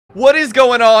What is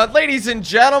going on, ladies and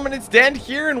gentlemen? It's Dan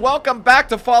here, and welcome back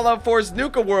to Fallout 4's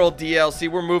Nuka World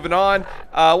DLC. We're moving on.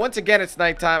 Once again, it's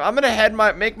nighttime. I'm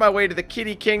gonna make my way to the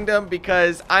Kiddie Kingdom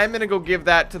because I'm gonna go give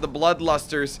that to the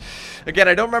Bloodlusters. Again,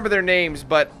 I don't remember their names,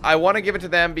 but I want to give it to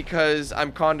them because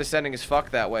I'm condescending as fuck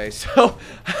that way. So,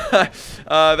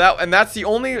 that's the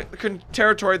only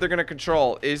territory they're gonna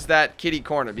control is that Kiddie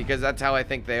corner because that's how I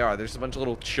think they are. There's a bunch of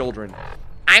little children.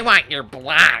 I want your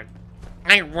blood.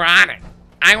 I want it.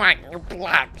 I want your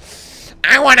blood.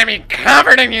 I want to be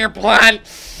covered in your blood.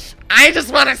 I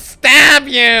just want to stab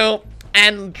you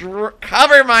and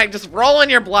just roll in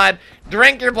your blood,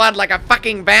 drink your blood like a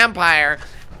fucking vampire,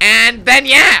 and then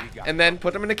yeah. And then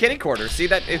put them in a kitty corner. See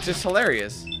that? It's just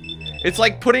hilarious. It's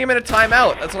like putting them in a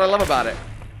timeout. That's what I love about it.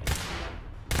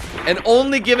 And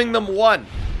only giving them one.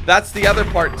 That's the other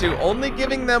part too. Only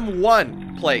giving them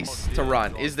one place to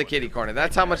run is the kitty corner.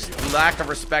 That's how much lack of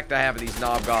respect I have of these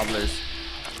knob gobblers.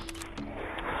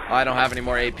 I don't have any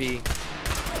more AP.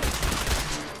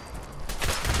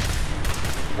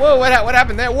 Whoa, what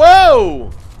happened there? Whoa!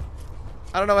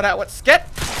 I don't know what Sket?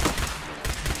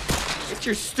 Get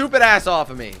your stupid ass off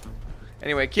of me.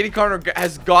 Anyway, Kitty Corner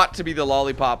has got to be the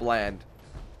lollipop land.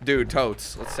 Dude,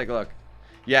 totes. Let's take a look.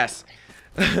 Yes.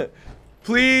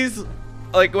 Please,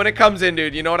 like when it comes in,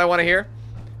 dude, you know what I want to hear?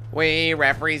 We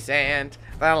represent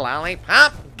the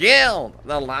Lollipop Guild,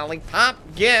 the Lollipop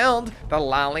Guild, the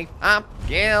Lollipop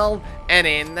Guild, and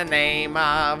in the name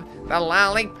of the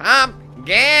Lollipop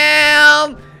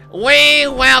Guild, we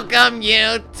welcome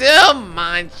you to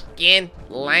Munchkin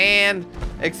Land.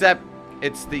 Except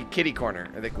it's the kitty corner,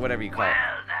 or whatever you call it. Well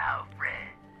now, friends,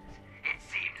 it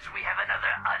seems we have another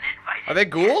uninvited Are they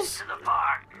ghouls? guest to the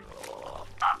park.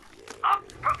 Up,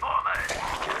 performers.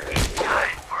 It's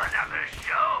time for another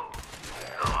show.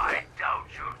 Though I doubt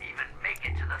you'll even make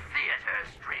it to the theater,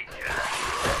 stranger.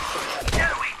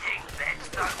 Shall we take bets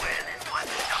on where this one's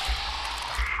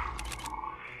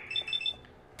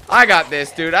going? I got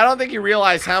this, dude. I don't think you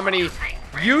realize how many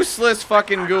useless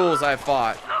fucking ghouls I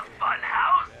fought. The fun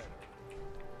house?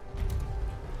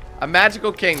 A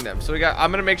magical kingdom. So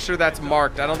I'm gonna make sure that's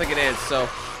marked. I don't think it is. So,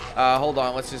 hold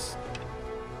on. Let's just.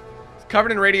 It's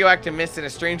covered in radioactive mist, and a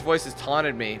strange voice has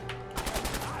taunted me.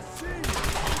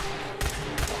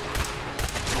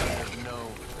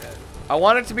 I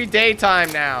want it to be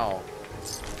daytime now.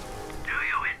 Do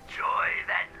you enjoy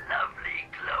that lovely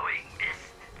glowing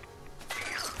mist?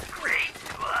 Feels great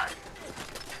to us.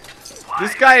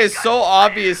 This guy is so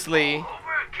obviously Over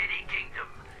Kiddie Kingdom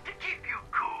to keep you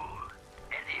cool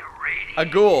and irradiated. a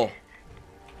ghoul.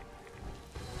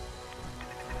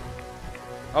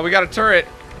 Oh, we got a turret.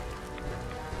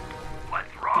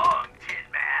 What's wrong, Tin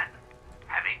Man?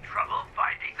 Having trouble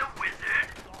finding the wizard?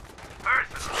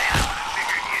 Personally, I would have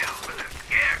figured you for the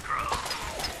scarecrow.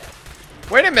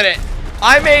 Wait a minute.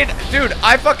 Dude,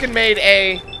 I fucking made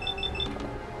a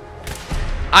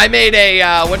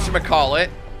whatchamacallit?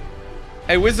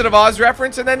 A Wizard of Oz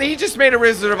reference, and then he just made a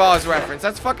Wizard of Oz reference.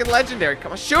 That's fucking legendary.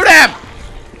 Come on, shoot him!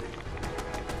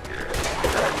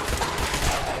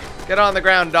 Get on the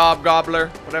ground, Dob Gobbler.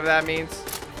 Whatever that means.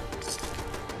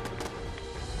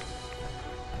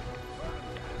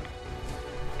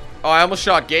 Oh, I almost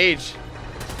shot Gage.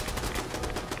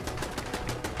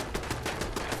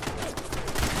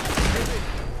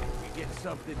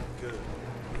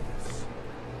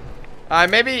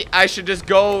 Maybe I should just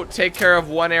go take care of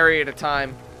one area at a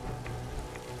time.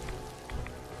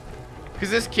 Because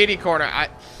this kitty corner,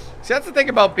 see, that's the thing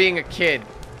about being a kid.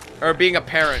 Or being a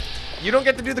parent. You don't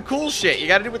get to do the cool shit. You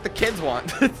gotta do what the kids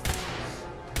want.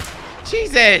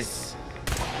 Jesus!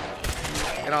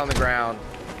 Get on the ground.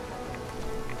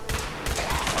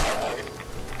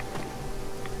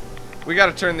 We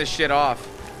gotta turn this shit off.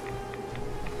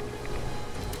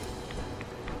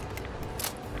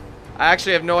 I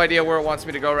actually have no idea where it wants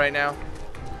me to go right now.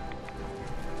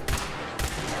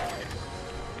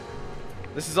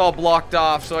 This is all blocked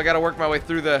off, so I gotta work my way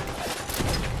through the...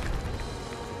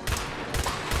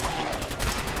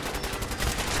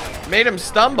 Made him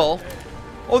stumble.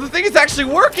 Oh, the thing is actually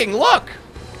working, look!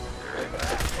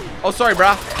 Oh, sorry,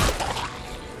 brah.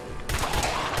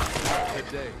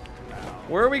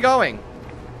 Where are we going?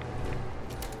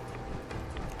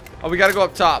 Oh, we gotta go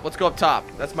up top. Let's go up top.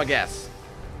 That's my guess.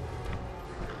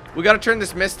 We gotta turn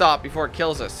this mist off before it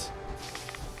kills us.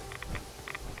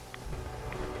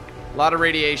 A lot of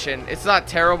radiation. It's not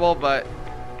terrible, but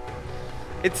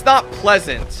it's not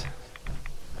pleasant.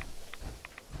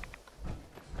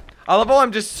 I love how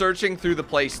I'm just searching through the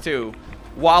place too,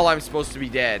 while I'm supposed to be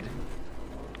dead.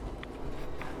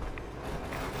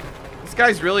 This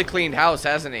guy's really cleaned house,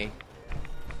 hasn't he?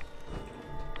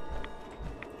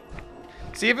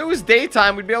 See, if it was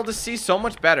daytime, we'd be able to see so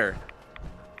much better.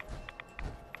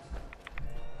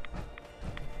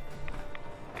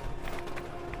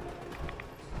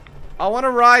 I want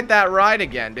to ride that ride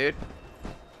again, dude.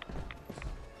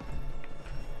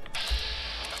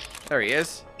 There he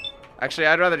is. Actually,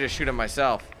 I'd rather just shoot him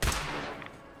myself.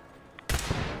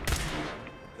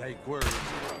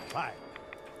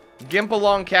 Gimp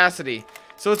along Cassidy.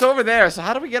 So it's over there. So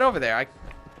how do we get over there?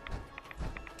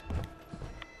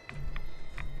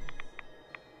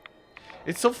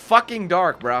 It's so fucking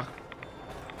dark, bro.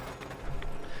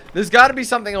 There's got to be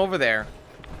something over there.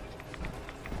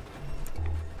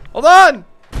 Hold on!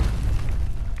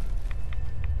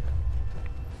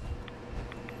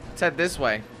 Let's head this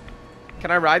way. Can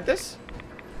I ride this?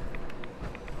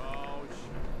 Oh,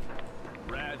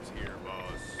 Rad's here, boss.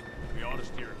 We ought to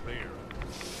steer clear.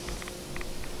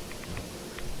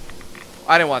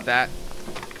 I didn't want that.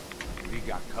 We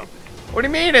got company. What do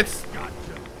you mean it's... Gotcha.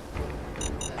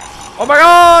 Oh my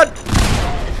god!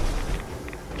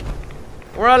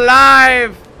 We're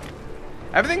alive!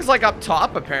 Everything's like up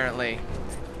top, apparently.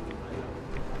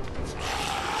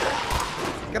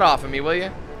 Get off of me, will you?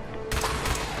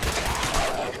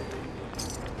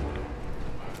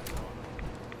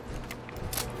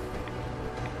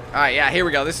 Alright, yeah, here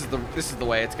we go. This is the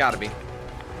way. It's gotta be.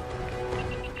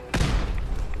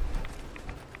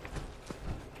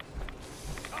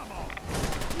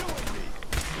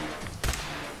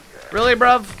 Really,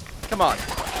 bruv? Come on.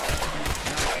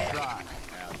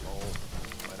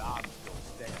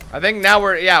 I think now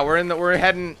we're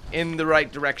heading in the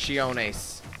right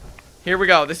directiones. Here we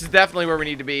go. This is definitely where we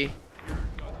need to be.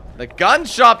 The gun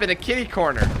shop in a kitty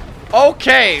corner.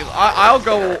 Okay,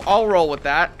 I'll roll with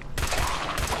that.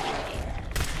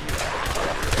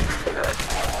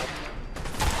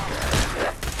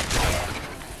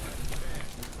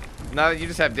 Now that you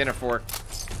just have dinner fork.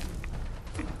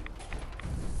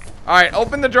 Alright,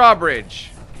 open the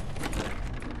drawbridge.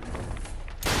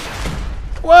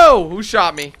 Whoa! Who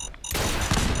shot me?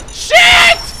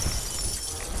 Shit!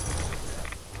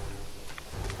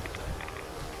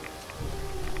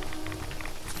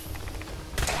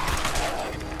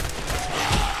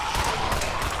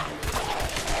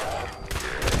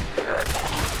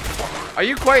 Are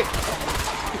you quite...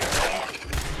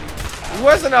 There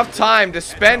was enough time to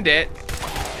spend it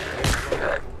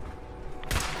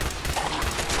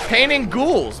painting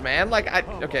ghouls, man. Like,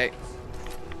 okay.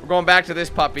 We're going back to this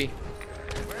puppy.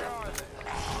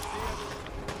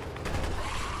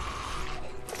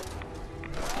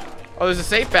 Oh, there's a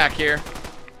safe back here.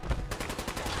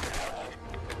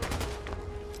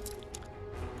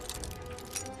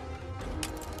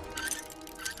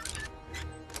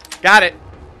 Got it.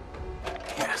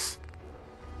 Yes.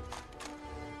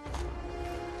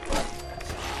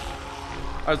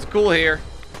 Oh, it's cool here.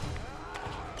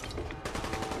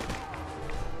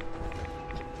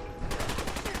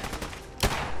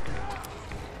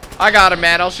 I got him,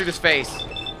 man. I'll shoot his face.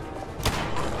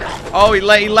 Oh, he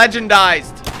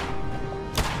legendized.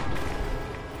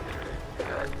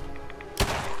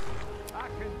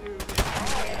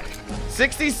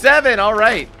 67. All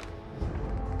right.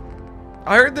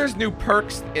 I heard there's new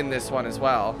perks in this one as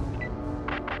well.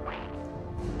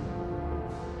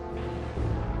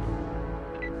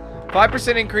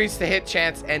 %5 increase to hit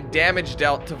chance and damage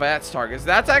dealt to VATS targets.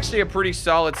 That's actually a pretty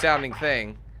solid sounding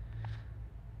thing.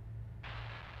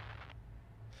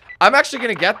 I'm actually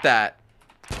gonna get that.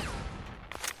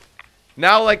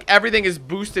 Now, like, everything is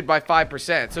boosted by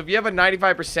 5%. So if you have a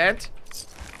 95%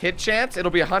 hit chance, it'll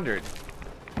be 100.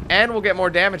 And we'll get more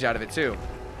damage out of it, too.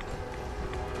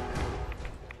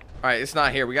 Alright, it's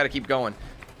not here. We gotta keep going.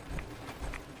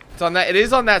 It's on that. It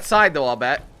is on that side, though, I'll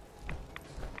bet.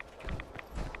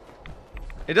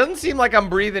 It doesn't seem like I'm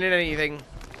breathing in anything.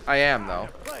 I am, though.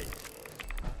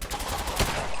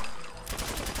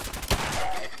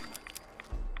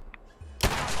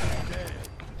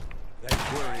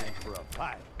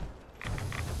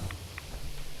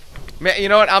 Man, you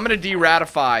know what? I'm gonna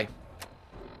de-ratify.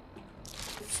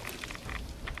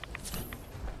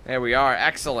 There we are.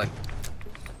 Excellent.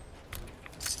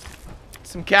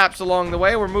 Some caps along the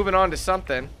way. We're moving on to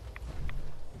something.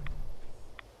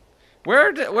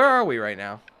 Where are we right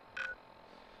now?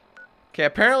 Okay,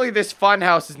 apparently this fun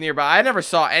house is nearby. I never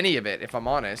saw any of it, if I'm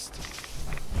honest.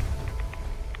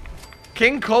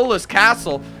 King Cola's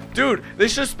castle. Dude, they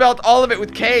should have spelled all of it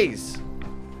with K's.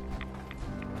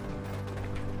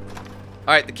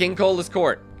 Alright, the King Cola's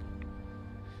court.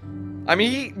 I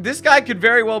mean, this guy could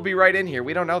very well be right in here.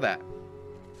 We don't know that.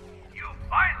 You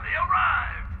finally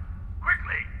arrived.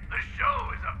 Quickly, the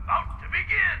show is about to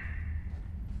begin.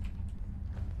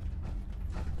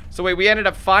 So wait, we ended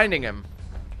up finding him.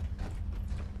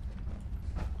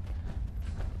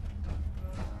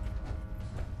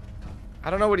 I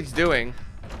don't know what he's doing.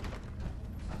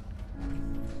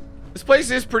 This place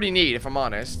is pretty neat, if I'm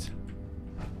honest.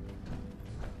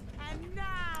 And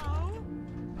now,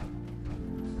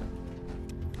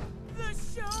 the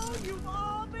show you've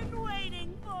all been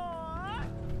waiting for.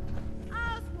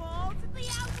 Oswald to the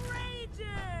outrageous.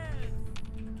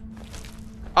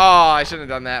 Oh, I shouldn't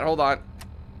have done that. Hold on.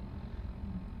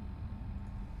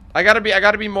 I gotta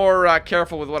be more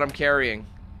careful with what I'm carrying.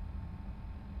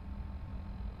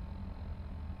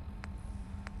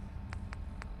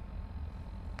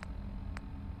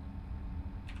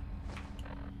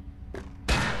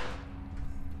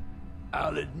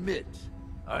 I'll admit,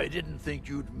 I didn't think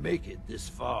you'd make it this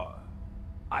far.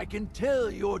 I can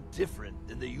tell you're different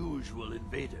than the usual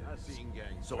invaders,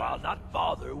 so I'll not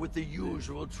bother with the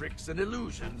usual tricks and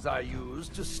illusions I use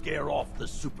to scare off the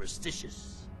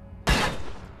superstitious.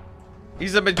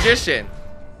 He's a magician.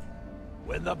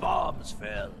 When the bombs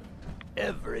fell,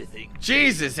 everything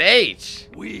Jesus H.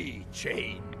 we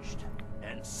changed,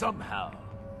 and somehow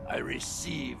I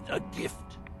received a gift.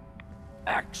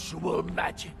 Actual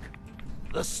magic.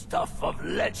 The stuff of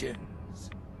legends.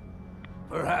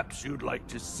 Perhaps you'd like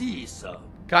to see some.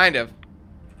 Kind of.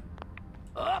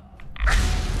 Up.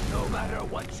 No matter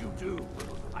what you do,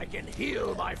 I can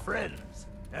heal my friends,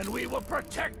 and we will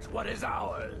protect what is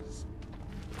ours.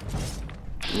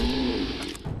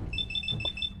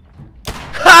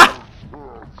 Ha!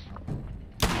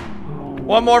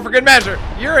 One more for good measure.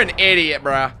 You're an idiot,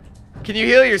 bruh. Can you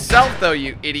heal yourself, though,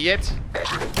 you idiot?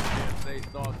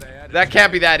 That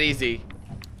can't be that easy.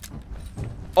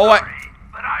 Oh, Sorry,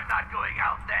 but I'm not going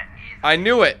out that easy. I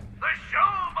knew it. The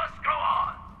show must go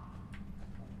on.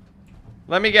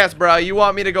 Let me guess, bro. You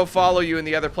want me to go follow you in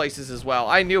the other places as well.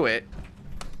 I knew it.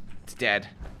 It's dead.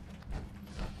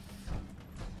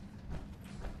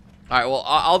 Alright, well,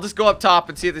 I'll just go up top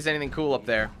and see if there's anything cool up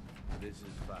there. This is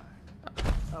fine.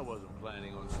 I wasn't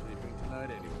planning on sleeping tonight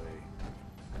anyway.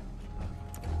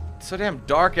 It's so damn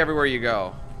dark everywhere you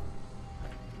go.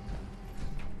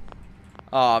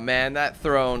 Aw, man, that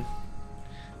throne.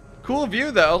 Cool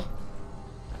view, though.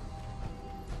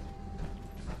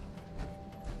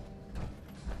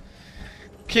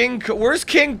 Where's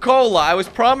King Cola? I was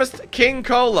promised King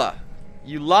Cola.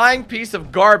 You lying piece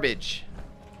of garbage.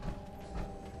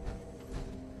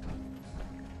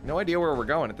 No idea where we're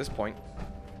going at this point.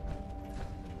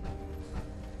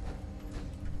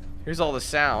 Here's all the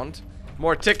sound.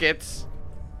 More tickets.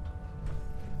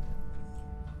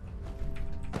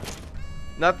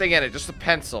 Nothing in it, just a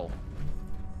pencil.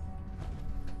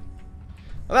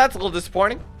 Well, that's a little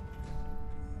disappointing.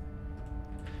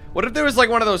 What if there was like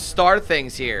one of those star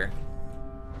things here?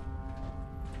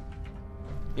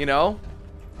 You know?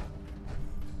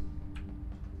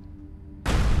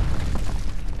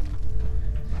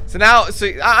 So now,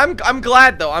 I'm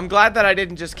glad though. I'm glad that I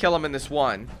didn't just kill him in this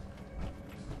one.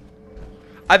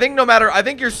 I think I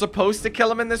think you're supposed to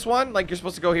kill him in this one. Like, you're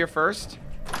supposed to go here first.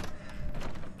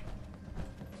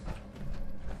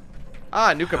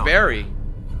 Ah, Nuka berry.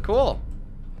 Cool.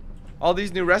 All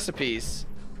these new recipes.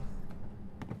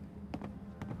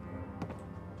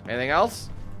 Anything else?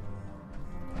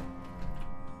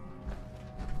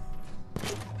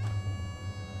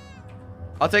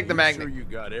 I'll take the magnet. Sure you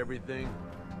got everything?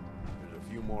 There's a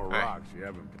few more rocks you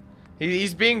haven't.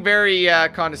 He's being very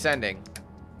condescending.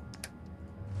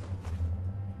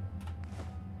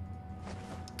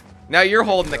 Now you're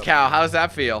holding the cow. How does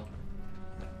that feel?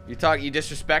 You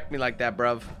disrespect me like that,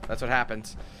 bruv. That's what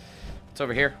happens. It's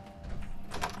over here.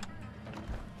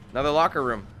 Another locker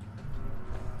room.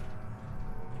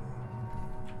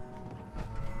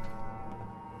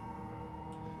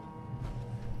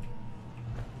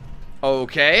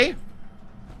 Okay.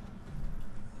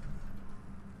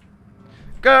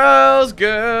 Girls,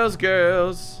 girls,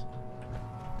 girls.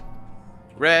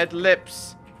 Red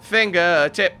lips,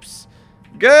 fingertips.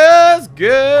 Girls,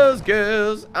 girls,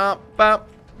 girls.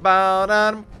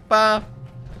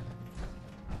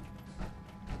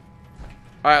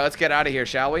 Alright, let's get out of here,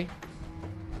 shall we?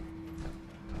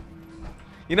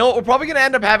 You know what? We're probably going to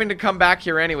end up having to come back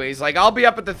here anyways. Like, I'll be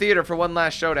up at the theater for one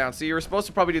last showdown. So you were supposed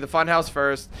to probably do the funhouse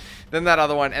first, then that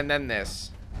other one, and then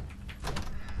this.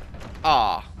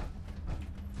 Ah.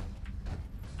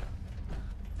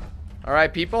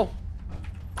 Alright, people.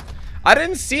 I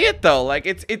didn't see it, though. Like,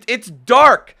 it's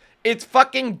dark. It's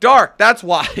fucking dark. That's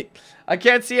why. I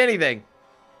can't see anything.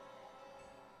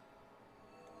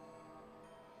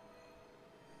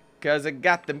 Cause I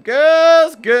got them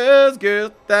girls, girls,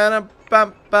 girls.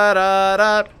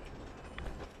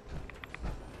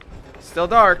 Still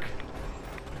dark.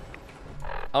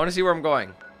 I want to see where I'm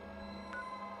going.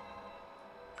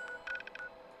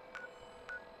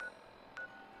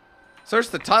 Search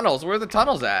the tunnels. Where are the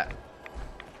tunnels at?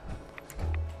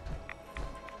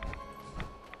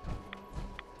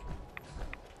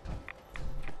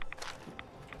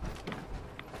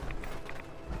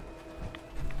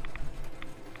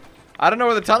 I don't know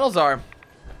where the tunnels are.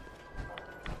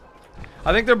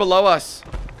 I think they're below us.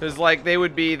 Because, like, they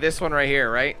would be this one right here,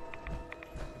 right?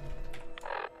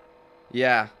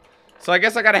 Yeah. So I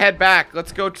guess I gotta head back.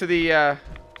 Let's go to the,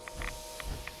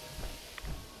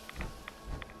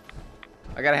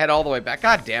 I gotta head all the way back.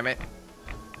 God damn it.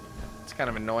 It's kind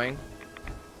of annoying.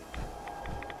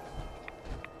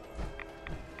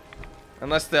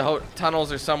 Unless the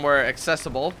tunnels are somewhere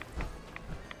accessible.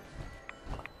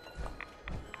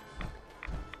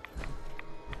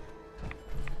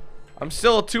 I'm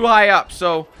still too high up,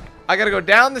 so I gotta go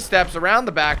down the steps, around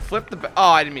the back, flip the back. Oh,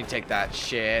 I didn't mean to take that.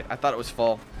 Shit. I thought it was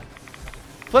full.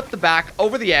 Flip the back,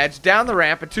 over the edge, down the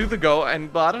ramp, and to the go,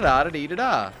 and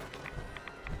blah-da-da-da-dee-da-da.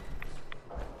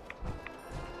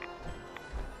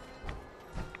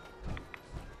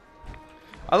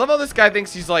 I love how this guy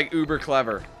thinks he's, like, uber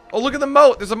clever. Oh, look at the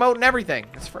moat. There's a moat and everything.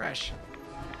 It's fresh.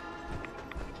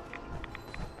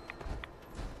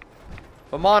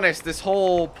 If I'm honest, this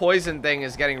whole poison thing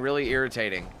is getting really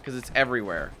irritating because it's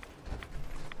everywhere.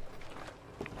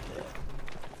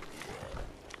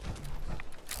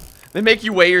 They make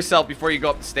you weigh yourself before you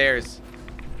go up the stairs.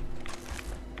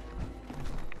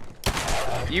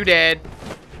 You dead.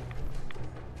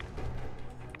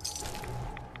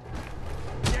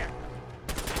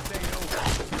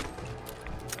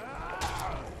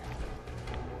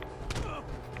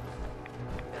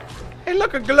 Hey,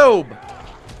 look, a globe.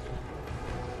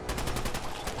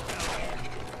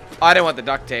 Oh, I didn't want the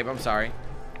duct tape. I'm sorry.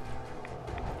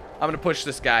 I'm gonna push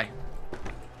this guy.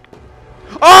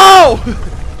 Oh!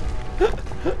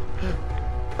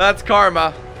 That's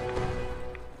karma.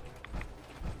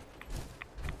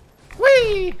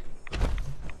 Whee!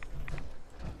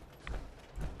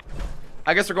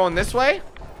 I guess we're going this way.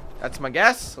 That's my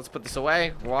guess. Let's put this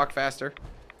away. Walk faster.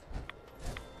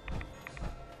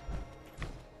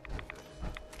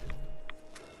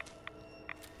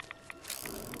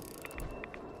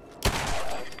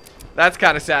 That's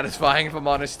kind of satisfying, if I'm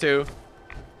honest, too.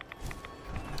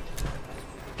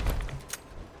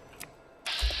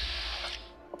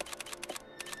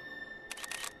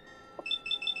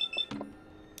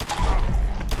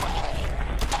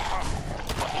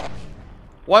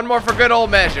 One more for good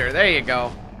old measure. There you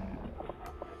go.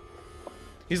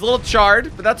 He's a little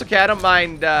charred, but that's okay. I don't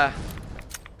mind.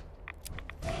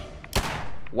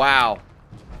 Wow.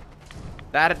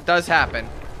 That does happen.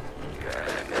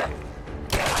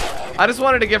 I just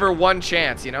wanted to give her one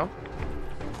chance, you know?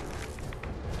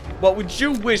 What would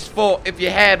you wish for if you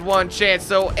had one chance?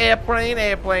 So, airplane,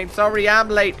 airplane. Sorry, I'm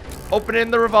late. Opening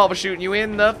the revolver, shooting you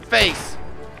in the face.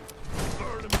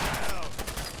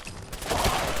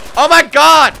 Oh my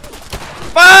god!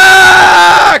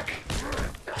 Fuck!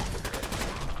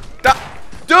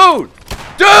 Dude!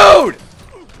 Dude!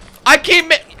 I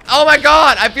keep... Oh my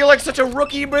god! I feel like such a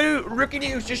rookie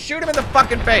news. Just shoot him in the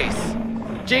fucking face.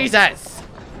 Jesus.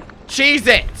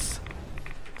 Cheez-Its.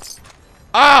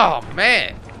 Oh,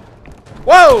 man.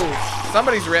 Whoa!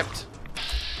 Somebody's ripped.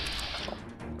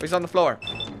 He's on the floor.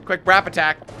 Quick brap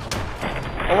attack.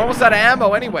 Oh, we're almost out of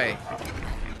ammo anyway.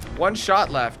 One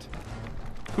shot left.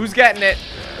 Who's getting it?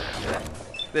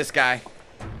 This guy.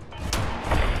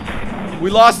 We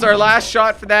lost our last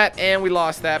shot for that, and we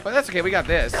lost that. But that's okay. We got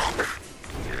this.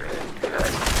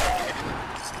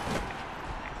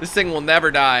 This thing will never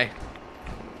die.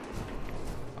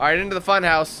 Alright, into the fun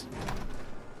house.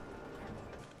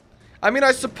 I mean,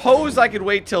 I suppose I could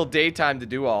wait till daytime to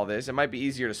do all this. It might be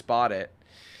easier to spot it.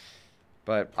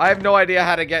 But I have no idea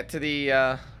how to get to the,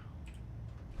 Welcome,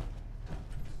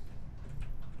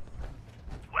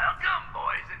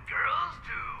 boys and girls,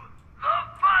 to the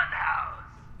fun house.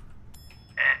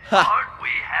 And aren't we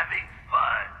having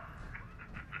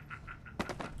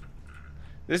fun?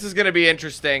 This is gonna be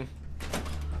interesting.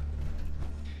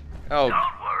 Oh.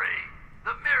 Don't worry.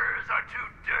 The mirrors are too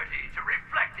dirty to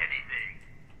reflect anything.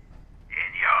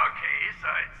 In your case,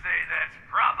 I'd say that's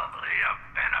probably a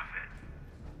benefit.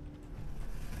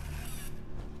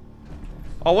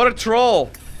 Oh, what a troll.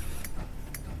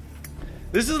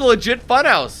 This is a legit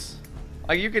funhouse.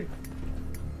 Like, you could...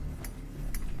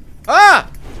 Ah!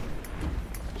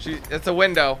 It's a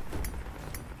window.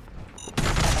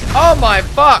 Oh my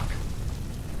fuck!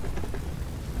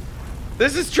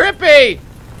 This is trippy!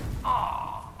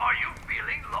 Oh, are you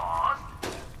feeling lost?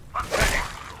 Pathetic.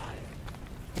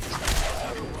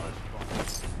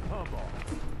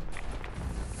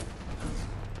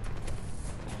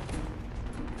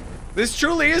 This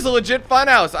truly is a legit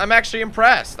funhouse. I'm actually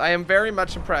impressed. I am very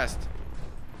much impressed.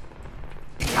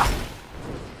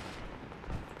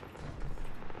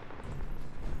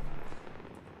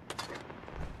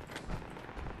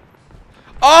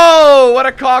 Oh, what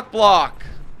a cock block.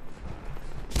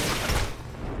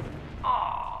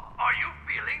 Oh, are you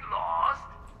feeling lost?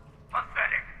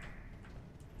 Pathetic.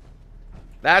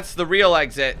 That's the real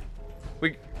exit.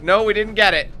 No, we didn't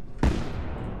get it.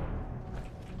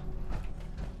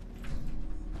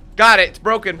 Got it. It's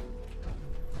broken.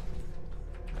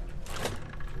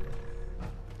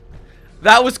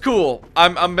 That was cool.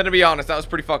 I'm gonna be honest. That was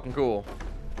pretty fucking cool.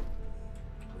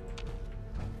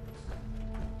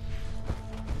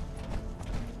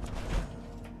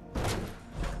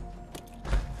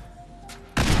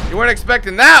 You weren't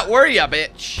expecting that, were ya,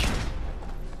 bitch?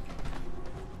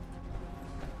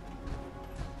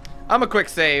 I'm a quick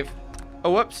save.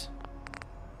 Oh, whoops.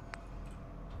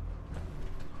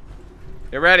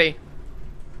 Get ready.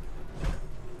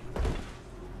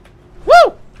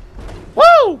 Woo!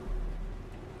 Woo!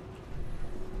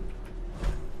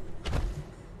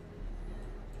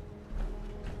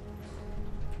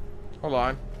 Hold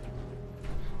on.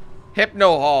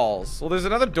 Hypno halls. Well, there's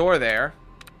another door there.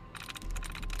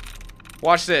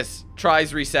 Watch this.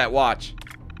 Tries reset. Watch.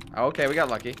 Okay, we got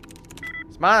lucky.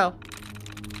 Smile.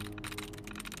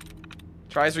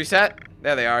 Tries reset.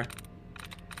 There they are.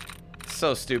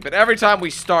 So stupid. Every time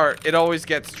we start, it always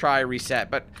gets try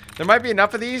reset. But there might be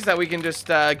enough of these that we can just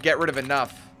get rid of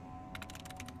enough.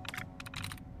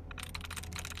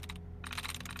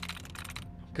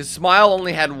 Because Smile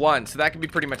only had one, so that could be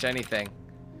pretty much anything.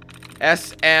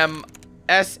 S-M-I-L-E.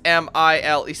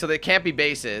 So they can't be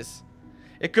bases.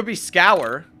 It could be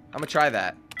Scour. I'm gonna try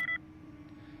that.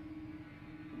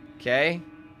 Okay.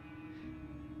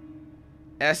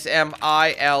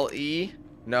 S-M-I-L-E.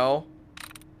 No.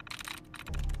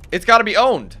 It's gotta be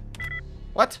owned.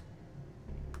 What?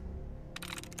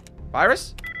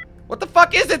 Virus? What the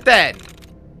fuck is it then?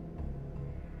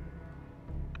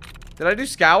 Did I do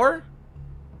Scour?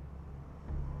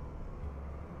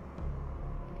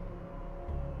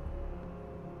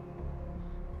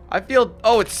 I feel...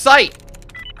 Oh, it's Sight.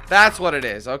 That's what it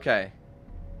is. Okay.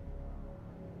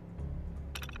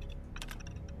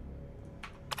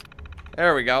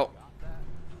 There we go.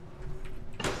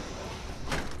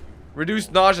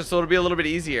 Reduce nausea so it'll be a little bit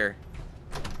easier.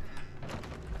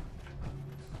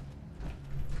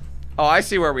 Oh, I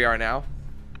see where we are now.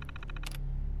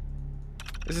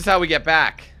 This is how we get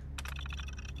back.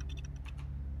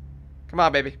 Come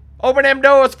on, baby. Open them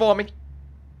doors for me.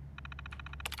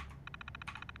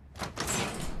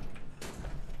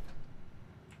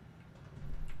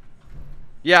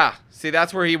 Yeah, see,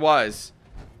 that's where he was.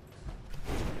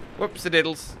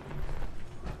 Whoops-a-diddles.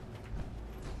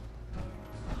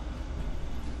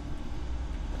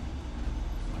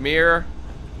 Mirror.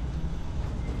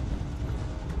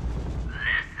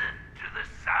 Listen to the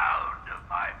sound of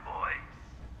my voice.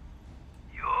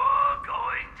 You're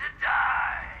going to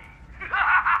die.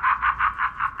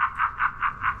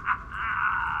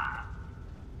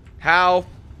 How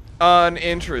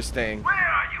uninteresting. Where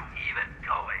are you even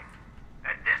going?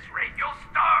 At this rate, you'll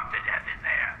starve to death in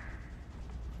there.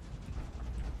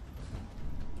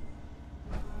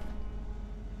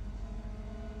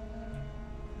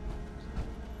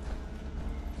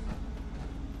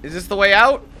 Is this the way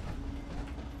out?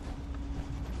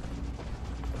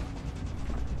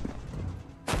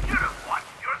 Should have watched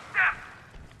your step.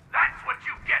 That's what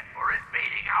you get for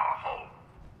invading our home.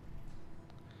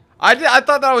 I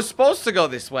thought that I was supposed to go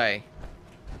this way.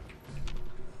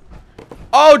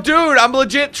 Oh, dude, I'm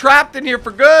legit trapped in here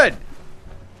for good.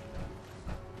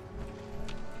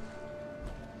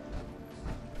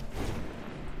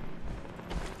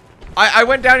 I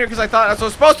went down here because I thought that's what I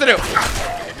was supposed to do.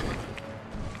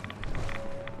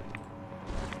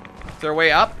 Is there a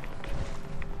way up?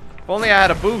 If only I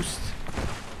had a boost.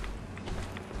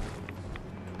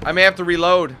 I may have to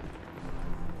reload.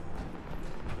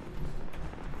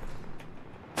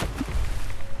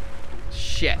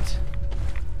 Shit.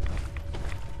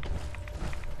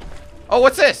 Oh,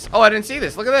 what's this? Oh, I didn't see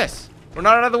this. Look at this. We're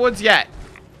not out of the woods yet.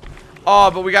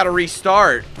 Oh, but we gotta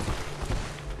restart.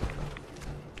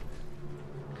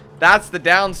 That's the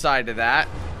downside to that.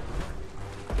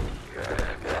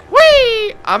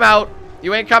 Whee! I'm out.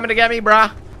 You ain't coming to get me,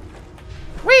 bruh.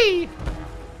 Whee!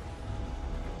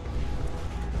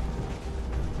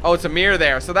 Oh, it's a mirror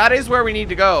there. So that is where we need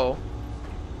to go.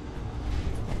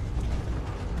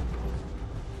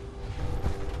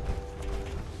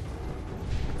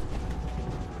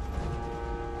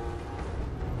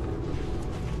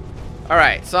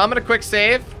 Alright, so I'm gonna quick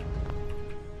save.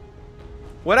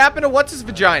 What happened to what's his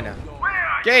vagina? Where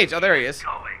are Gage, you oh, there he is.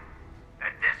 going?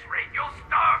 At this rate, you'll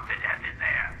starve to death in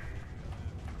there.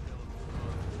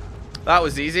 That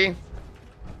was easy.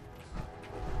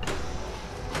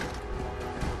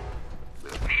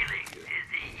 Feeling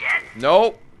dizzy yet?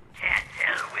 Nope. Can't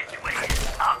tell which way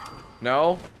is up.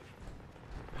 No.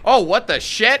 Oh, what the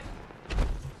shit?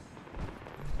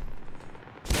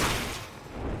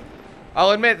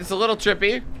 I'll admit, it's a little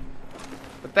trippy.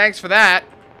 But thanks for that.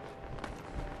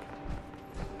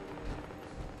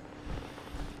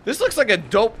 This looks like a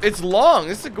dope. It's long.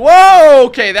 This is. Whoa!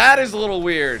 Okay, that is a little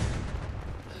weird.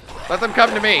 Let them come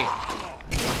to me.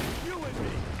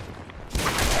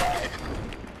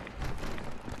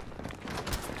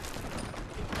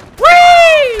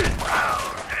 Whee!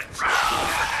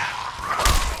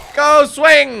 Go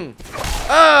swing!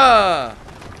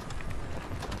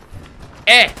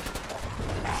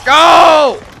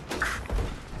 Go!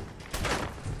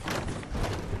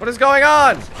 What is going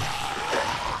on?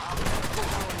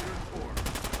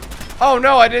 Oh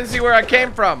no, I didn't see where I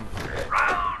came from.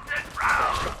 Round and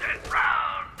round and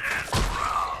round and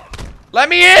round. Let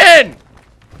me in!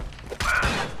 Well,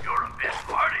 you're a bit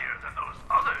smarter than those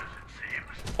others, it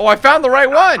seems. Oh, I found the right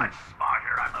one. Much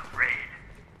smarter, I'm afraid.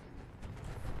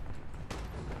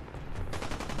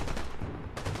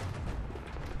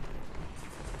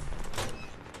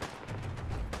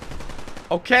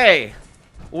 Okay.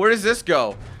 Where does this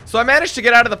go? So I managed to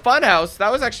get out of the funhouse.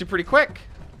 That was actually pretty quick.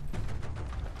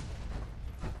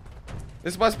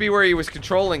 This must be where he was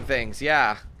controlling things,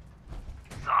 yeah.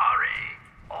 Sorry,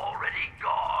 already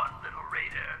gone, little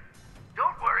raider.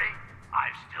 Don't worry,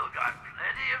 I've still got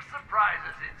plenty of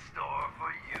surprises in store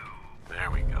for you. There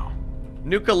we go.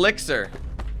 Nuka elixir.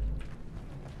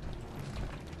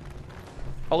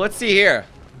 Oh, let's see here.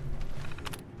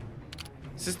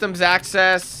 Systems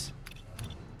access.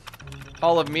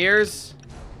 Hall of mirrors.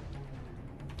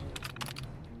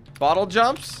 Bottle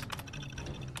jumps.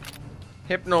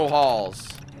 Hypno halls.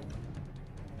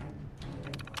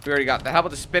 We already got that. How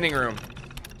about the spinning room?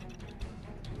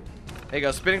 There you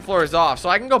go. Spinning floor is off. So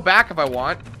I can go back if I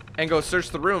want and go search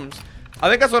the rooms. I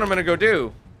think that's what I'm going to go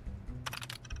do.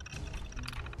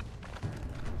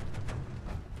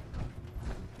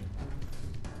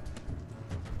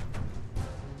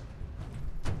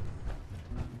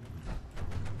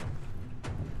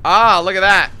 Ah, look at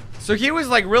that. So he was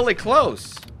like really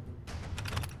close.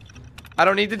 I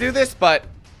don't need to do this, but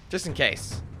just in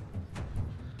case.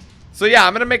 So yeah,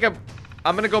 I'm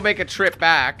gonna go make a trip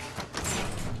back.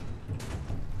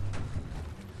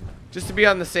 Just to be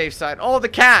on the safe side. Oh, the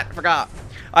cat, I forgot.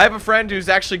 I have a friend who's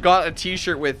actually got a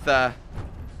t-shirt with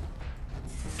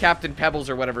Captain Pebbles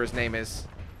or whatever his name is.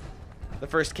 The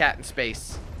first cat in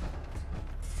space.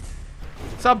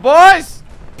 What's up, boys?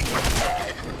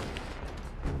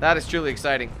 That is truly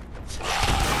exciting.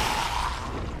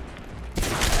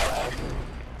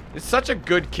 It's such a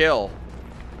good kill.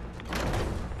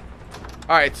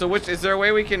 Alright, so is there a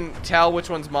way we can tell which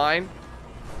one's mine?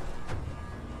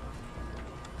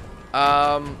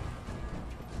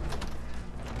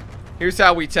 Here's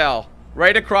how we tell.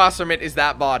 Right across from it is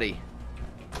that body.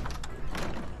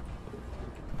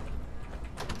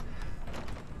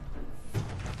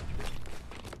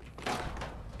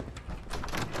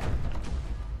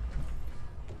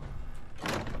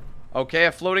 Okay,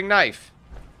 a floating knife.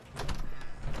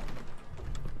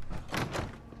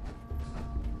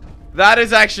 That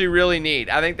is actually really neat.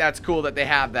 I think that's cool that they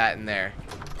have that in there.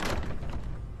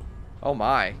 Oh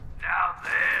my. Now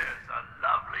there's a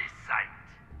lovely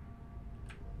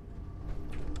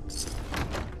sight.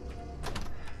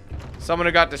 Someone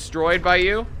who got destroyed by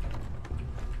you?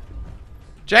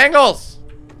 Jangles!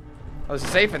 Oh, there's a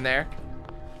safe in there.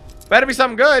 Better be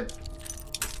something good.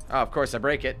 Oh, of course I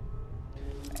break it.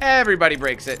 Everybody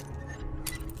breaks it.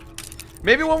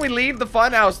 Maybe when we leave the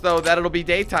funhouse, though, that it'll be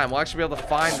daytime. We'll actually be able to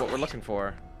find what we're looking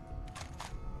for.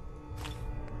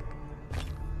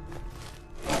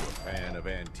 Fan of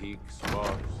antiques,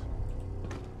 boss.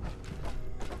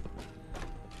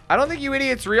 I don't think you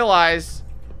idiots realize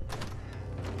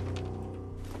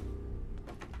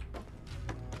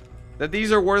that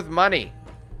these are worth money.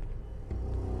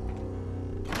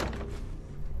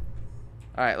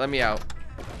 Alright, let me out.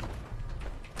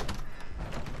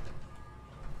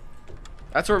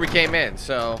 That's where we came in,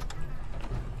 so.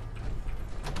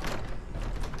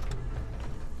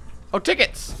 Oh,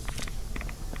 tickets!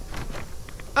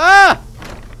 Ah!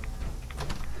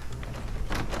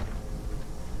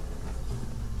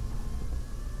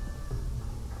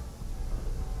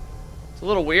 It's a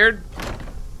little weird.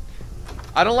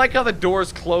 I don't like how the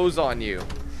doors close on you.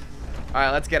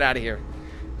 Alright, let's get out of here.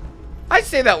 I'd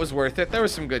say that was worth it. There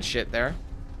was some good shit there.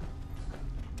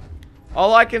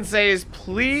 All I can say is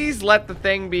please let the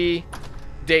thing be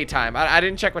daytime. I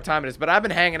didn't check what time it is, but I've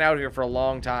been hanging out here for a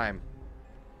long time.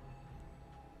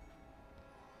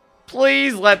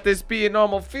 Please let this be a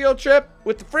normal field trip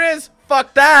with the frizz.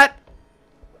 Fuck that.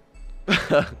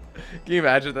 Can you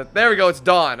imagine that? There we go. It's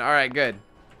dawn. All right, good.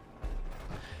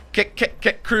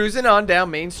 Kick, cruising on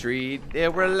down Main Street. Yeah,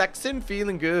 relaxing,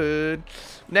 feeling good.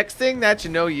 Next thing that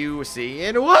you know, you were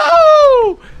seeing.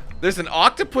 Whoa! There's an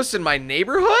octopus in my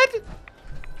neighborhood?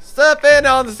 Surfing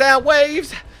on the sound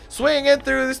waves. Swinging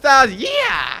through the stars.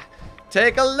 Yeah!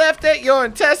 Take a left at your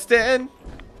intestine.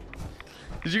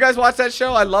 Did you guys watch that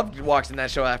show? I loved watching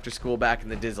that show after school back in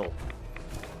the Dizzle.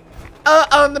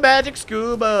 On the magic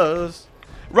school bus.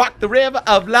 Rock the river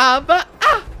of lava.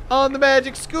 On the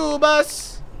magic school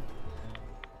bus.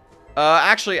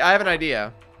 Actually, I have an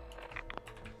idea.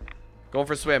 Going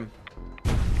for a swim.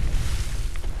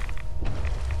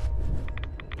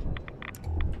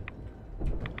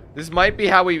 This might be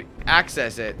how we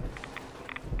access it.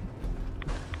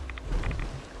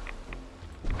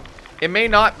 It may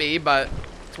not be, but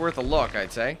it's worth a look,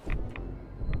 I'd say.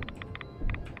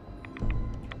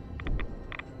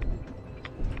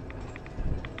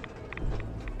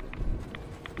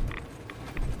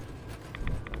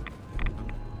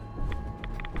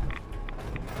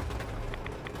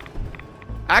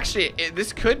 Actually,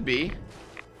 this could be,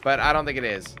 but I don't think it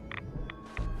is.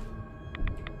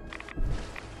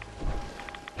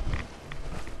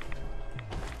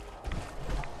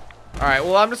 Alright,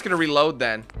 well, I'm just going to reload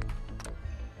then.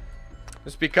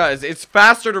 Just because it's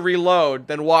faster to reload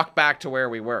than walk back to where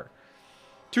we were.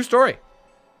 2-story.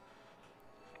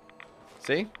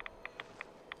 See?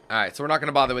 Alright, so we're not going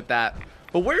to bother with that.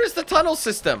 But where is the tunnel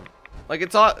system? Like,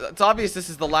 it's obvious this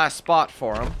is the last spot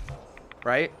for him.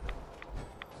 Right?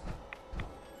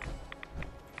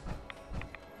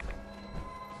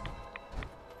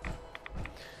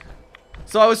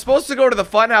 So I was supposed to go to the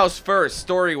funhouse first,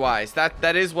 story-wise.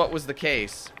 That is what was the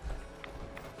case.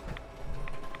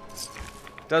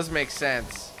 Does make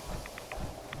sense.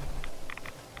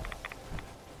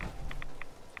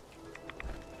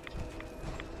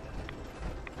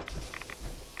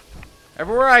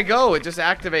 Everywhere I go, it just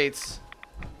activates.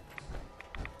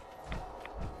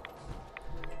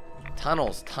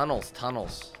 Tunnels, tunnels,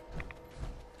 tunnels.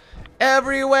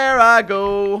 Everywhere I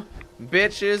go,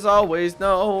 bitches always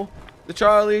know. The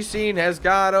Charlie Sheen has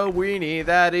got a weenie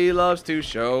that he loves to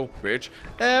show, bitch.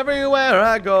 Everywhere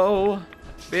I go,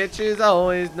 bitches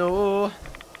always know.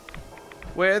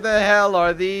 Where the hell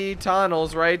are the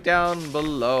tunnels right down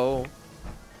below?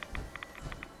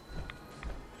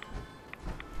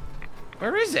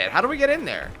 Where is it? How do we get in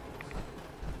there?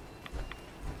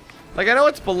 Like, I know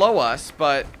it's below us,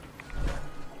 but...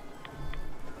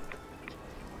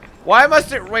 Why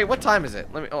must it... Wait, what time is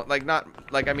it? Let me... Oh, like,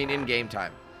 not... Like, I mean in-game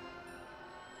time.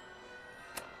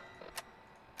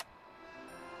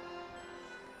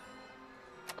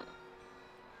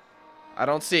 I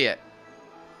don't see it.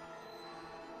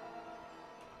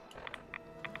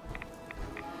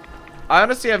 I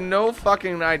honestly have no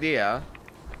fucking idea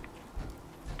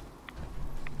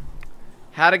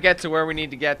how to get to where we need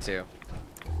to get to.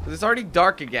 'Cause it's already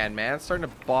dark again, man. It's starting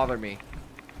to bother me.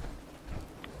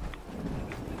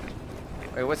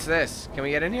 Wait, what's this? Can we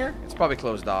get in here? It's probably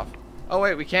closed off. Oh,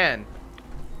 wait, we can.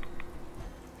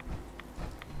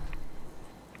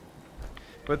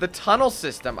 But the tunnel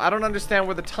system, I don't understand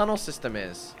where the tunnel system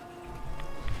is.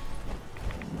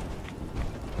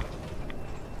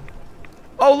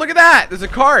 Oh, look at that! There's a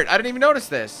cart. I didn't even notice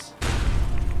this.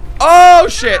 Oh,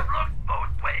 shit! Look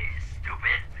both ways,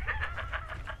 stupid.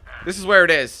 This is where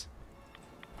it is.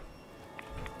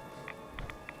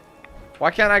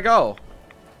 Why can't I go?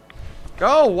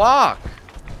 Go, walk.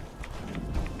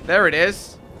 There it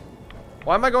is.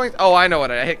 Why am I going? Oh, I know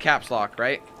what I hit caps lock,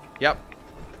 right? Yep.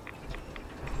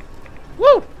 Woo!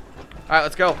 Alright,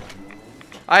 let's go.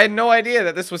 I had no idea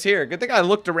that this was here. Good thing I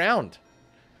looked around.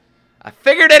 I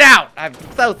figured it out! I'm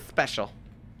so special.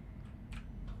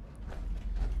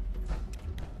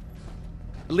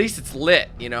 At least it's lit,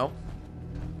 you know?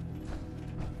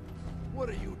 What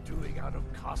are you doing out of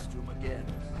costume again?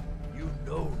 You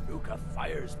know Nuka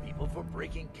fires people for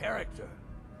breaking character.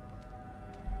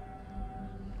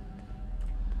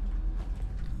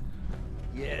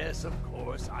 Yes, of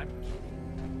course, I'm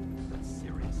kidding. But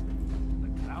seriously, the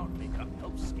clown makeup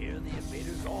helps scare the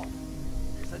invaders off.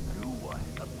 There's a new one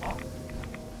in the vault.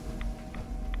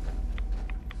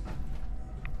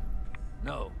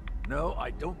 No,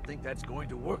 I don't think that's going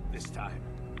to work this time.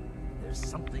 There's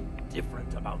something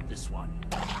different about this one.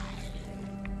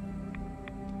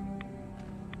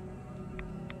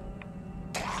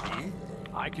 See?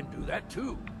 I can do that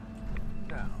too.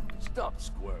 Now, stop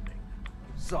squirming.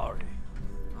 Sorry.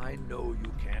 I know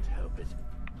you can't help it.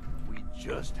 We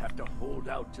just have to hold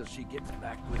out till she gets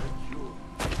back with a cure.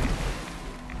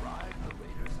 Drive the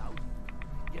raiders out.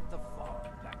 Get the farm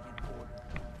back in order.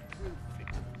 We'll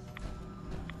fix it.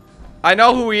 I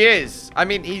know who he is. I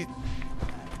mean, he's... I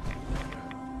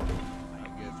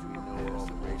guess we know all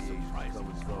the radiation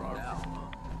comes from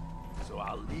now. So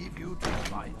I'll leave you to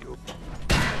find your...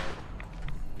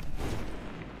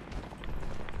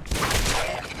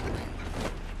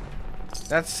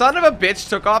 That son of a bitch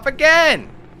took off again.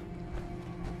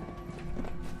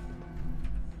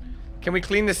 Can we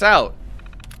clean this out?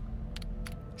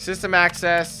 System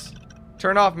access.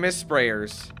 Turn off mist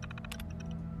sprayers.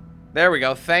 There we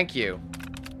go. Thank you.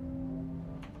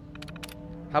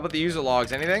 How about the user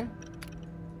logs? Anything?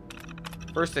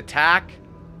 First attack.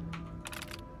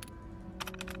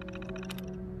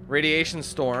 Radiation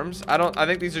storms. I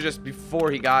think these are just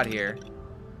before he got here.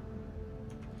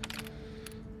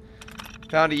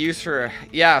 Found a use for...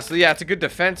 Yeah, so yeah, it's a good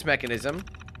defense mechanism.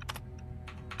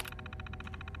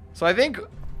 So I think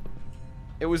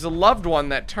it was a loved one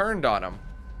that turned on him.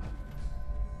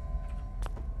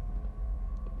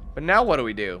 But now what do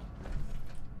we do?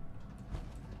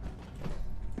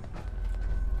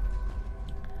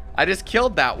 I just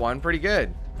killed that one pretty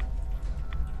good.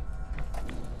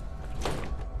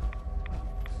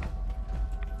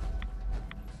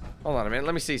 Hold on a minute,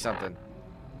 let me see something.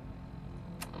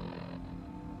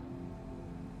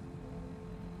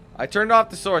 I turned off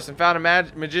the source and found a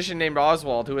magician named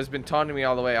Oswald who has been taunting me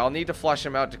all the way. I'll need to flush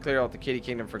him out to clear out the Kiddie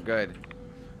Kingdom for good.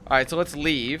 Alright, so let's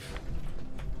leave.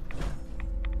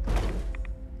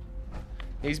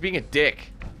 He's being a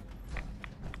dick.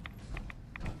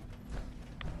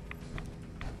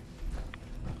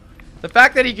 The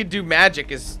fact that he could do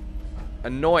magic is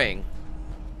annoying.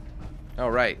 Oh,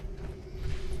 right.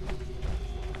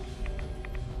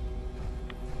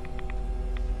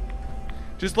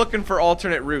 Just looking for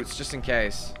alternate routes, just in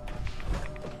case.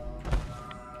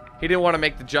 He didn't want to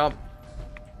make the jump.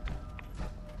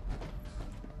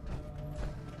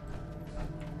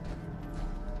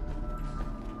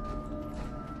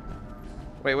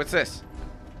 Wait, what's this?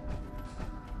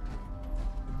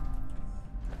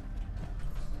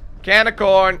 Can of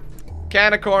corn.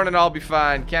 Can of corn and I'll be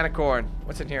fine. Can of corn.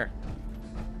 What's in here?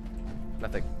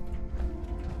 Nothing.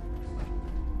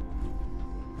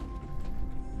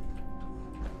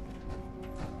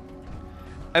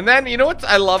 And then, you know what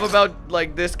I love about,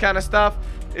 like, this kind of stuff?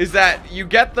 Is that you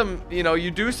get them, you know,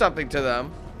 you do something to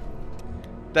them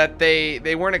that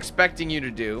they weren't expecting you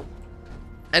to do.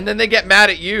 And then they get mad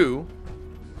at you.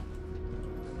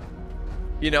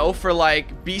 You know, for,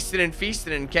 like, beasting and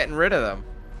feasting and getting rid of them.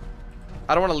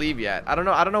 I don't want to leave yet. I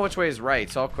don't know which way is right,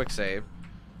 so I'll quick save.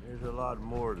 There's a lot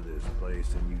more to this place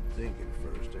than you'd think at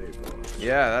first, eh, boss?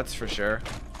 Yeah, that's for sure.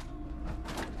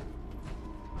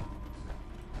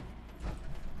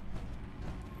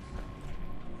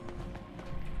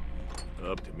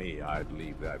 Up to me, I'd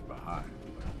leave that behind.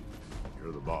 But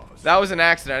you're the boss. That was an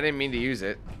accident. I didn't mean to use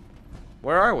it.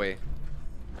 Where are we?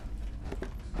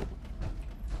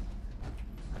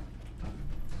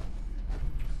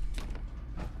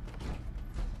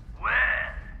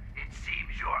 Well, it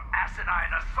seems your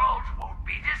asinine assault won't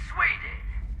be dissuaded.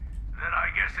 Then I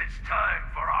guess it's time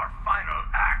for our final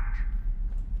act.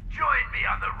 Join me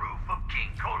on the roof of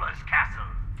King Cola's castle,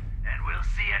 and we'll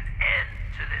see an end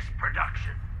to this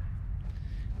production.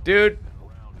 Dude,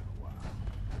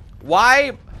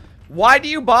 why do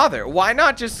you bother? Why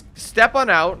not just step on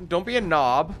out, don't be a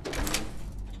knob,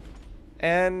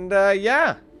 and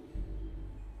yeah.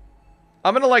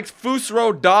 I'm gonna like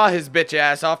Fusro Da his bitch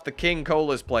ass off the King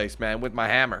Cola's place, man, with my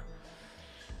hammer.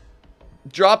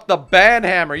 Drop the ban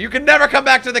hammer. You can never come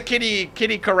back to the kitty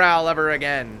corral ever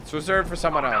again. It's reserved for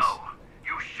someone else. No,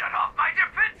 you shut off my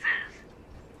defenses.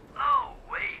 Oh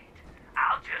wait,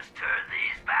 I'll just turn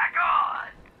these back on.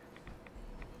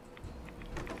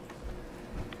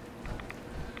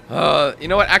 You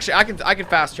know what? Actually, I can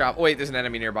fast travel. Oh, wait, there's an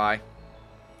enemy nearby.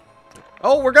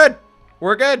 Oh, we're good.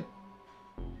 We're good.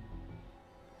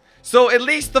 So at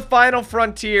least the final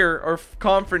frontier or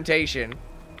confrontation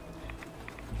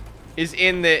is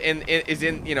in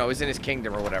his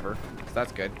kingdom or whatever. So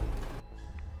that's good.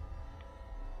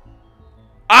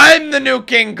 I'm the new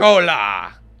King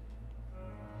Cola.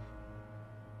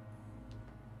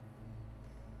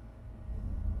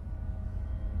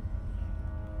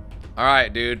 All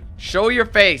right, dude. Show your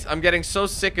face. I'm getting so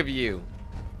sick of you.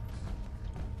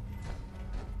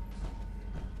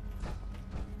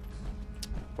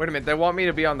 Wait a minute. They want me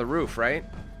to be on the roof, right?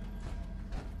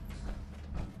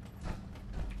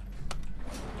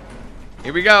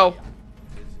 Here we go.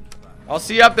 I'll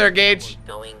see you up there, Gage.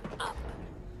 Going up.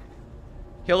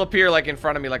 He'll appear like in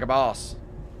front of me like a boss.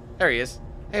 There he is.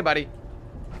 Hey, buddy.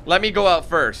 Let me go out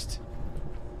first.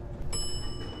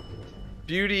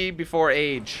 Beauty before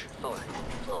age. Fourth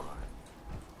floor.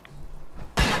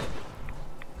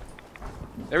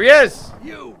 There he is.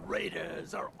 You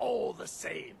raiders are all the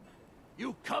same.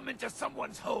 You come into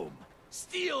someone's home,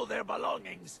 steal their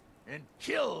belongings, and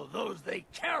kill those they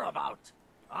care about.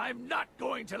 I'm not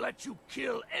going to let you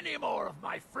kill any more of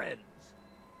my friends.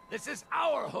 This is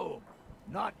our home,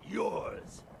 not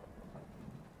yours.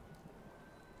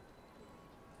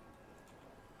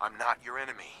 I'm not your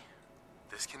enemy.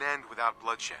 This can end without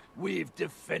bloodshed. We've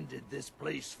defended this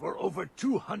place for over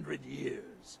 200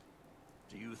 years.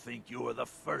 Do you think you're the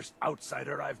first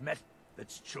outsider I've met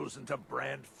that's chosen to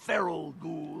brand feral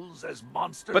ghouls as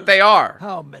monsters? But they are.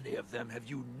 How many of them have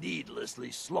you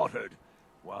needlessly slaughtered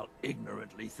while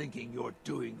ignorantly thinking you're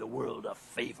doing the world a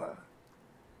favor?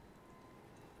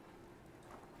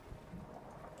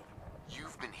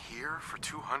 You've been here for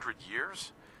 200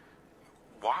 years?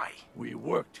 Why? We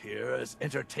worked here as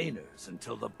entertainers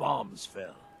until the bombs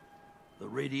fell. The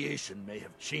radiation may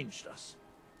have changed us,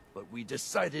 but we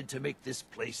decided to make this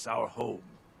place our home.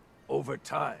 Over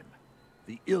time,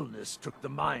 the illness took the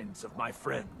minds of my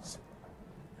friends,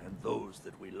 and those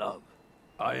that we love.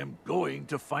 I am going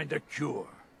to find a cure,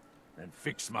 and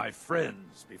fix my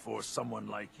friends before someone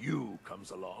like you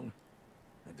comes along,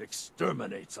 and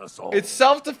exterminates us all. It's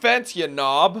self-defense, you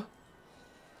knob.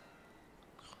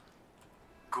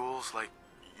 Ghouls like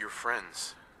your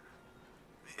friends.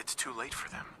 It's too late for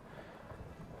them.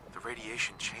 The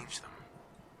radiation changed them.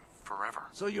 Forever.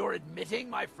 So you're admitting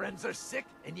my friends are sick,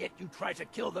 and yet you try to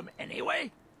kill them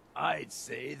anyway? I'd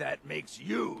say that makes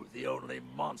you the only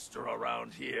monster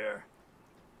around here.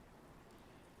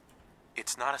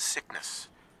 It's not a sickness.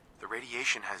 The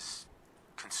radiation has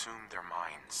consumed their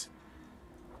minds.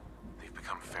 They've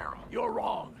become feral. You're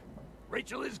wrong.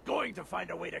 Rachel is going to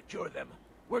find a way to cure them.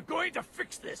 We're going to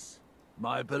fix this.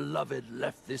 My beloved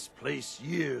left this place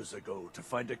years ago to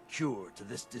find a cure to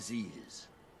this disease.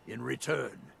 In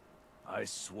return, I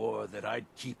swore that I'd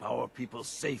keep our people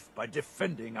safe by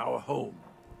defending our home.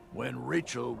 When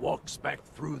Rachel walks back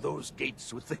through those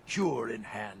gates with the cure in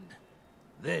hand,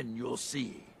 then you'll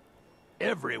see,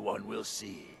 everyone will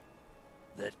see,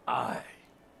 that I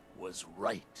was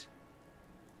right.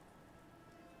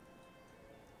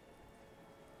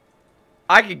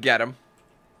 I could get him.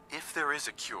 If there is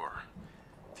a cure,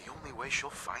 the only way she'll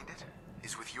find it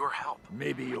is with your help.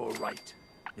 Maybe you're right.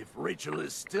 If Rachel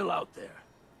is still out there,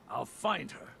 I'll find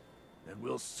her, and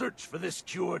we'll search for this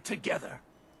cure together.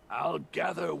 I'll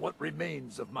gather what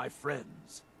remains of my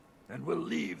friends, and we'll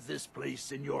leave this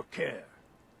place in your care.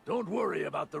 Don't worry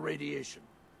about the radiation.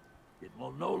 It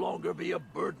will no longer be a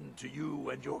burden to you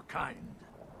and your kind.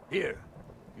 Here,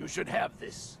 you should have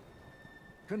this.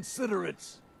 Consider it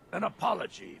an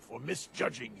apology for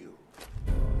misjudging you.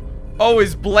 Oh,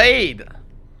 his blade.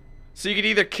 So you could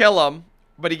either kill him,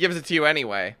 but he gives it to you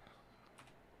anyway.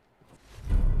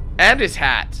 And his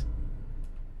hat.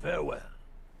 Farewell.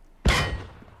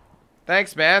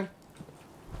 Thanks, man.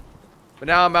 But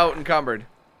now I'm out encumbered.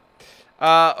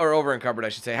 Or over encumbered, I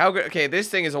should say. How good? Okay, this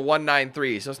thing is a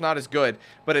 193, so it's not as good.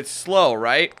 But it's slow,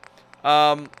 right?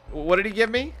 What did he give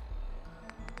me?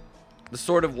 The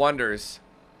Sword of Wonders.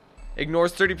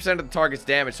 Ignores 30% of the target's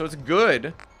damage, so it's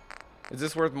good. Is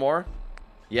this worth more?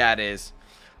 Yeah, it is.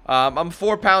 I'm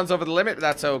 4 pounds over the limit, but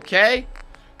that's okay.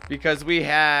 Because we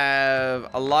have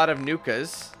a lot of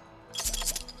Nukas.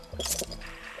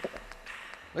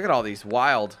 Look at all these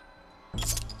wild.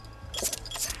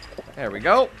 There we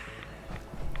go.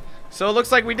 So it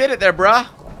looks like we did it there, bruh.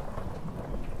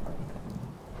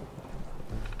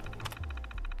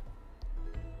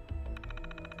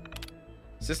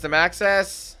 System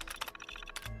access.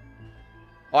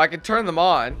 Oh, I can turn them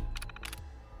on.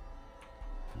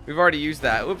 We've already used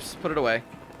that. Oops, put it away.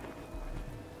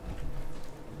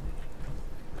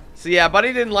 So yeah,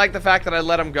 Buddy didn't like the fact that I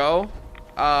let him go.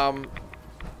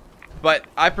 But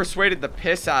I persuaded the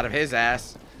piss out of his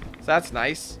ass. So that's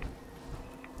nice.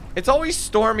 It's always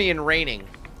stormy and raining,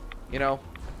 you know.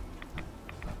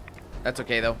 That's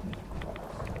okay though.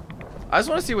 I just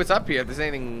want to see what's up here, if there's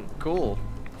anything cool.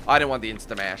 Oh, I didn't want the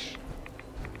Instamash.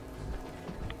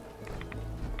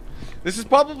 This is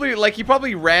probably, like, he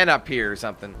probably ran up here or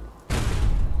something.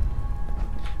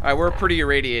 Alright, we're pretty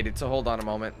irradiated, so hold on a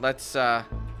moment. Let's,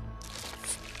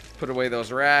 put away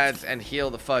those rads and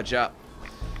heal the fudge up.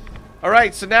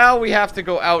 Alright, so now we have to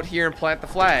go out here and plant the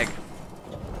flag.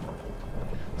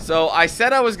 So, I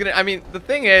said I was gonna, I mean, the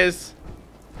thing is,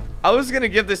 I was gonna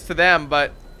give this to them,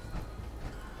 but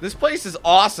this place is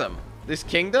awesome. This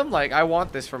kingdom? Like, I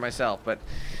want this for myself, but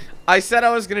I said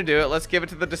I was gonna do it. Let's give it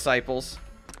to the disciples.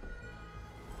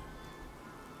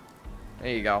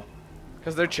 There you go.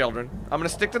 Because they're children. I'm gonna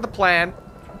stick to the plan.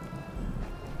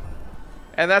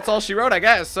 And that's all she wrote, I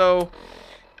guess. So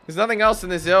there's nothing else in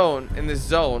this zone.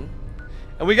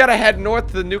 And we gotta head north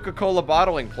to the Nuka-Cola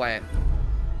bottling plant.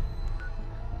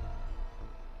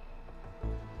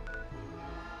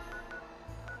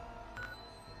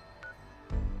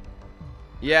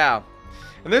 Yeah.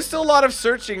 And there's still a lot of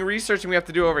researching we have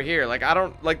to do over here.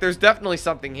 Like, there's definitely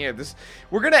something here.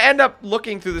 We're gonna end up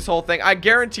looking through this whole thing. I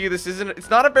guarantee you it's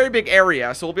not a very big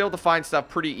area, so we'll be able to find stuff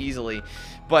pretty easily.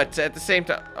 But at the same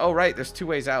time, oh right, there's 2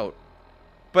 ways out.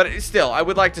 But still, I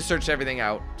would like to search everything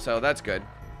out, so that's good.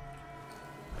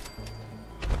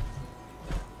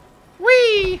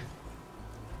 Whee!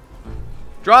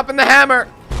 Dropping the hammer!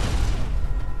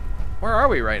 Where are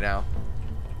we right now?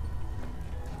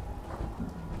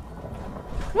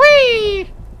 Whee!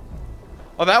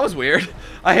 Oh, that was weird.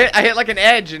 I hit like an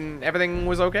edge and everything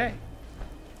was okay.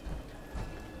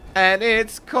 And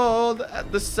it's cold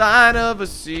at the sign of a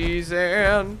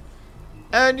season.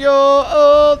 And you're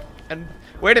old. And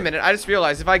wait a minute, I just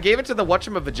realized if I gave it to the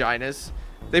whatchamavaginas,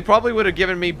 they probably would have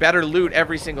given me better loot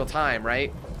every single time,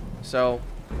 right? So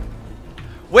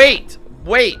wait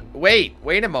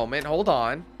a moment, hold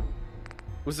on.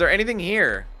 Was there anything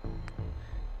here?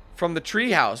 From the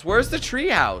treehouse. Where's the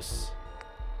treehouse?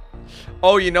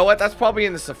 Oh, you know what? That's probably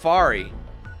in the safari.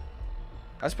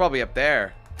 That's probably up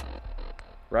there.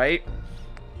 Right?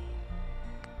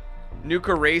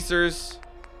 Nuka racers.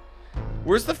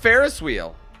 Where's the Ferris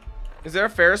wheel? Is there a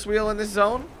Ferris wheel in this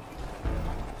zone?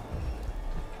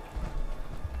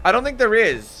 I don't think there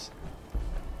is.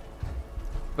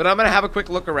 But I'm gonna have a quick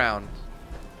look around.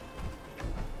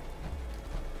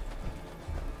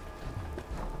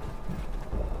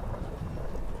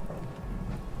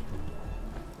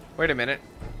 Wait a minute.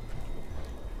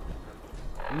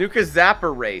 Nuka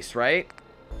Zapper race, right?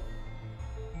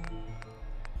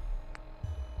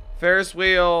 Ferris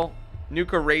wheel,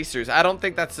 Nuka racers. I don't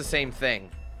think that's the same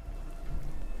thing.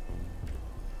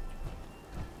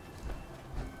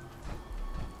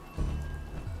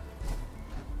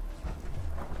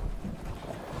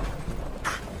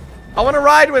 I want to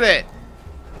ride with it.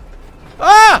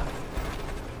 Ah!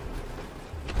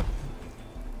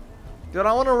 Dude,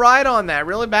 I want to ride on that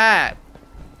really bad.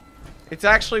 It's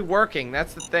actually working.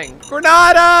 That's the thing.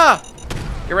 Granada!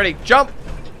 Get ready. Jump.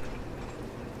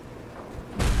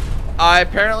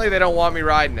 Apparently they don't want me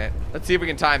riding it. Let's see if we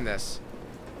can time this.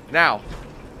 Now.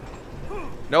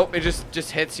 Nope, it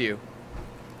just hits you.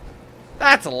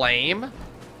 That's lame.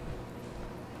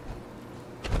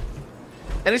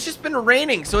 And it's just been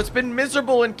raining, so it's been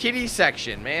miserable in Kiddie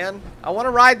section, man. I want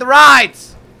to ride the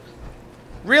rides.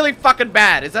 Really fucking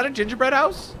bad. Is that a gingerbread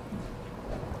house?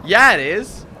 Yeah, it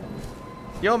is.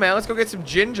 Yo, man, let's go get some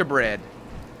gingerbread.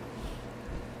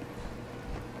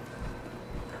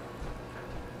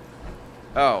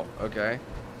 Oh, okay.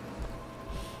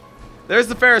 There's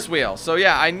the Ferris wheel. So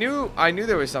yeah, I knew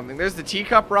there was something. There's the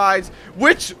teacup rides,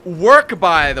 which work,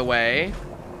 by the way.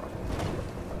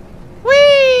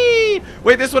 Whee!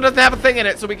 Wait, this one doesn't have a thing in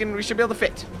it, so we should be able to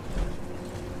fit.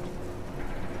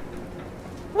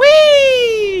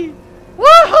 Whee!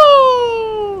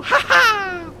 Woohoo! Ha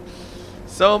ha!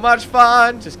 So much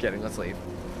fun. Just kidding. Let's leave.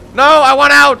 No, I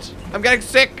want out. I'm getting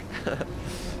sick.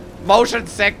 Motion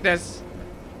sickness.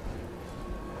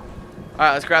 All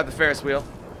right, let's grab the Ferris wheel.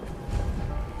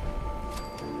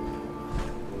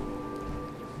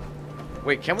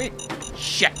 Wait, can we?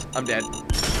 Shit, I'm dead.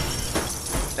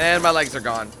 And my legs are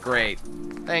gone. Great.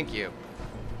 Thank you.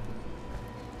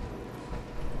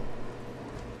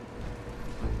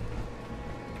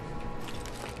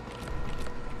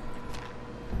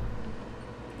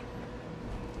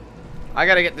 I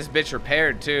gotta get this bitch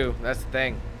repaired too. That's the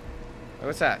thing.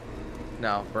 What's that?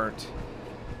 No, burnt.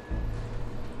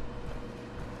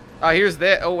 Oh, here's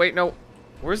the. Oh wait, no.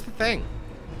 Where's the thing?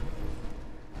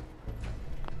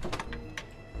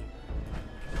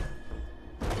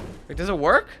 Wait, does it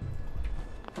work?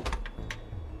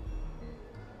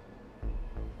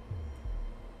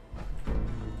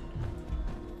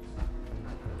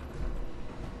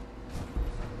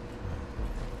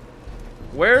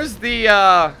 Where's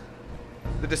the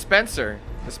dispensary?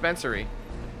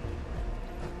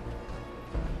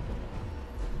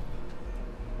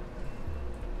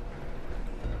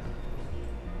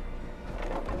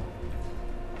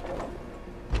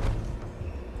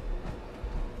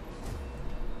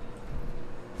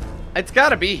 It's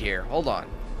gotta be here. Hold on.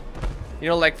 You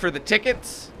know, like for the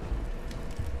tickets?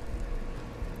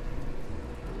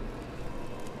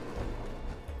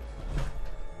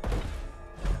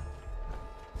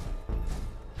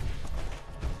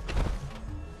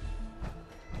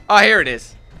 Oh, here it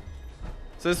is.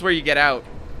 So this is where you get out.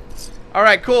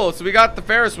 Alright, cool. So we got the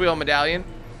Ferris wheel medallion.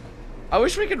 I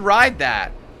wish we could ride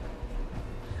that.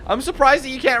 I'm surprised that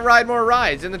you can't ride more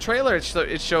rides. In the trailer,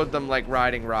 it showed them, like,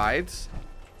 riding rides.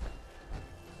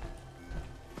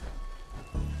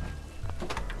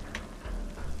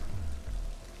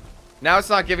 Now it's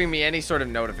not giving me any sort of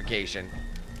notification.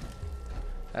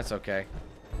 That's okay.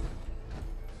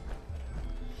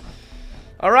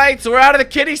 Alright, so we're out of the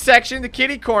kiddie section, the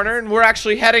kiddie corner, and we're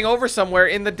actually heading over somewhere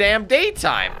in the damn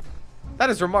daytime.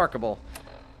 That is remarkable.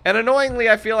 And annoyingly,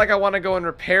 I feel like I want to go and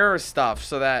repair stuff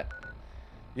so that,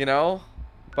 you know,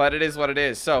 but it is what it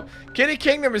is. So, Kiddie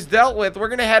Kingdom is dealt with. We're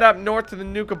going to head up north to the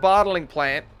Nuka bottling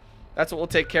plant. That's what we'll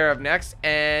take care of next.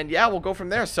 And yeah, we'll go from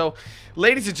there. So,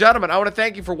 ladies and gentlemen, I want to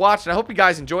thank you for watching. I hope you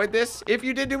guys enjoyed this. If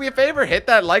you did, do me a favor, hit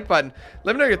that like button.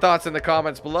 Let me know your thoughts in the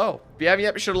comments below. If you haven't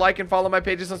yet, be sure to like and follow my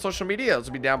pages on social media. Those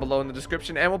will be down below in the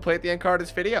description, and we'll play at the end card of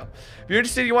this video. If you're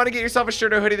interested, you want to get yourself a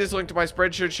shirt or hoodie, there's a link to my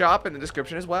Spreadshirt shop in the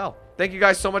description as well. Thank you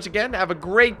guys so much again. Have a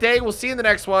great day. We'll see you in the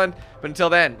next one. But until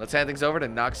then, let's hand things over to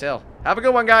Knox Hill. Have a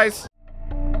good one, guys.